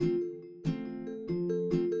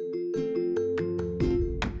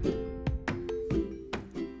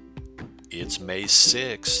It's May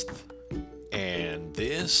 6th, and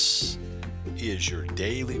this is your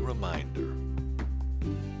daily reminder.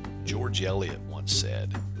 George Eliot once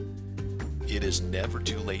said, "It is never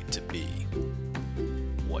too late to be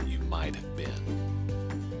what you might have been."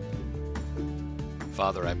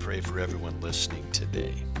 Father, I pray for everyone listening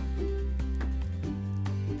today.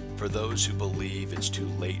 For those who believe it's too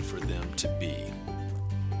late for them to be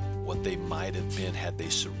what they might have been had they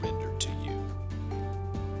surrendered to you,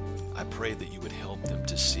 I pray that you would help them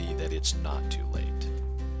to see that it's not too late.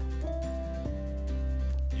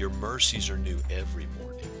 Your mercies are new every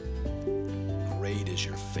morning. Great is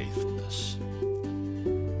your faithfulness.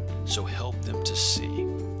 So help them to see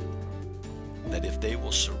that if they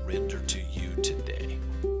will surrender to you today,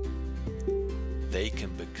 they can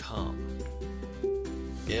become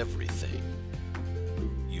everything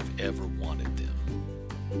you've ever wanted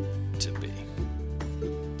them to be.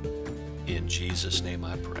 In Jesus' name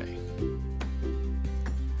I pray.